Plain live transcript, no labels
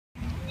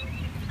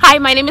Hi,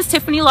 my name is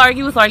Tiffany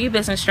Largie with Largie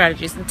Business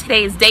Strategist, and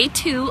today is day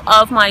 2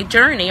 of my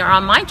journey, or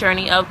on my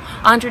journey of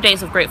 100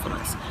 Days of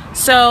Gratefulness.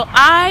 So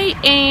I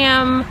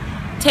am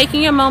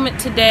taking a moment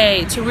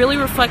today to really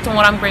reflect on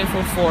what I'm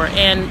grateful for,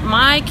 and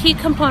my key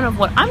component of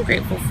what I'm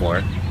grateful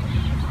for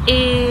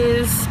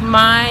is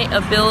my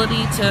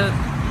ability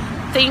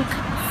to think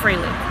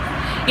freely.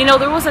 You know,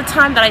 there was a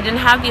time that I didn't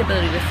have the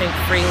ability to think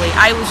freely.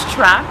 I was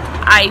trapped.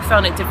 I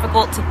found it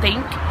difficult to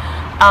think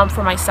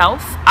for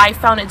myself. I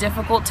found it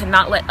difficult to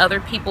not let other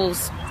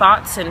people's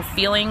thoughts and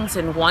feelings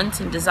and wants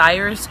and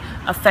desires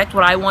affect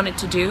what I wanted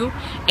to do.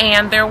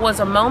 And there was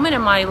a moment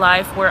in my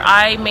life where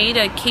I made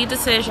a key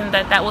decision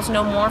that was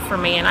no more for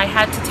me, and I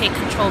had to take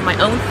control of my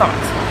own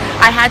thoughts.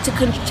 I had to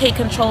take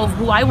control of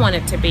who I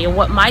wanted to be and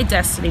what my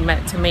destiny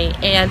meant to me,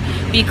 and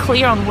be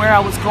clear on where I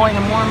was going,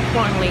 and more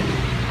importantly,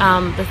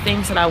 the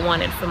things that I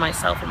wanted for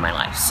myself in my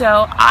life.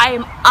 So I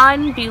am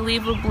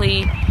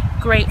unbelievably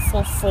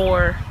grateful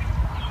for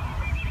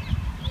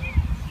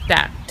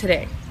that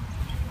today,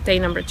 day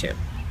number 2.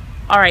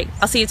 All right,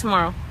 I'll see you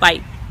tomorrow.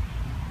 Bye.